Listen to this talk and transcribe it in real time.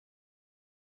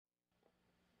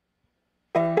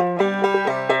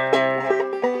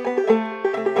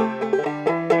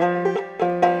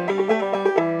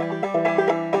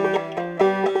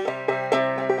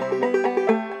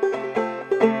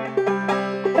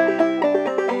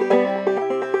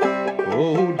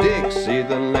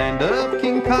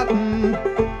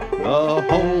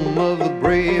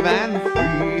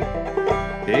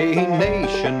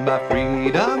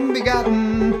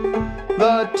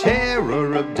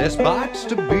despots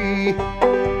to be.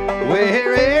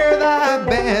 Where'er thy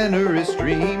banner is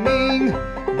streaming,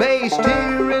 base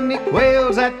tyranny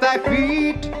quails at thy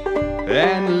feet,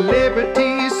 and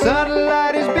liberty's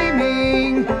sunlight is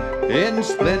beaming in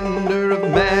splendor of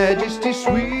majesty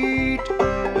sweet.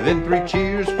 Then 3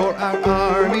 cheers for our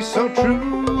army so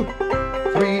true,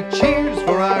 3 cheers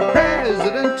for our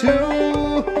president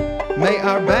too. May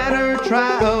our banner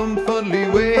triumphantly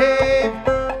wave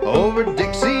over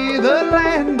Dixie, the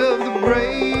land of the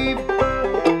brave.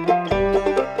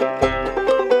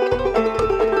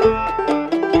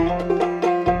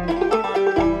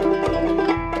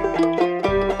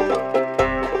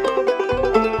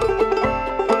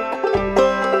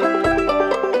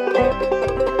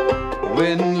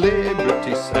 When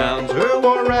liberty sounds her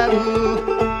war rattle,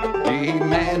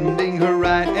 demanding her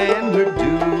right and her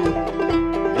due,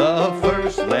 the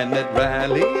first land that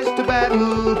rallies to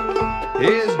battle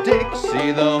is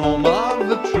Dixie, the home of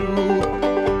the true.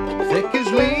 Thick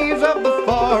as leaves of the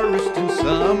forest in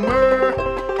summer,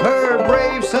 her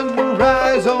brave sons will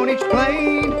rise on each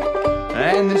plain,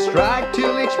 and then strike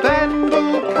till each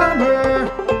vandal comer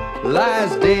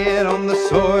lies dead on the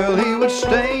soil he would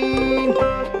stain.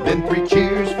 Then 3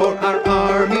 cheers for our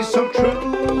army so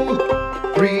true,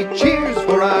 3 cheers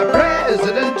for our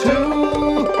president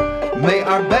too. May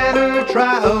our banner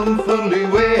triumphantly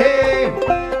wave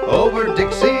over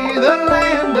Dixie, the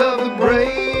land of the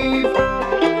brave.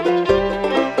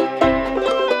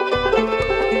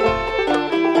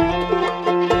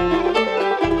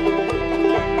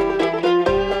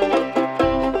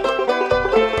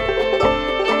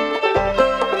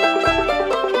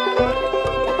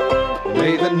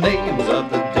 May the names of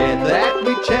the dead that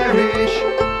we cherish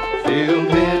fill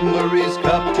memory's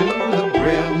cup to the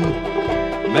brim.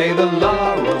 May the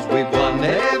laurels we've won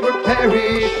never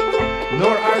perish,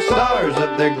 nor our stars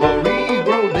of their glory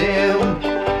grow dim.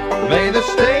 May the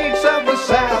states of the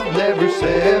South never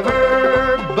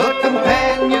sever, but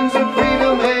companions of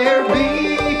freedom e'er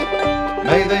be.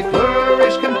 May they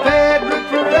flourish Confederate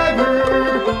forever,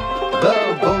 the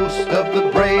boast of the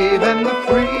brave and the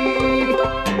free.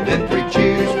 Then 3 cheers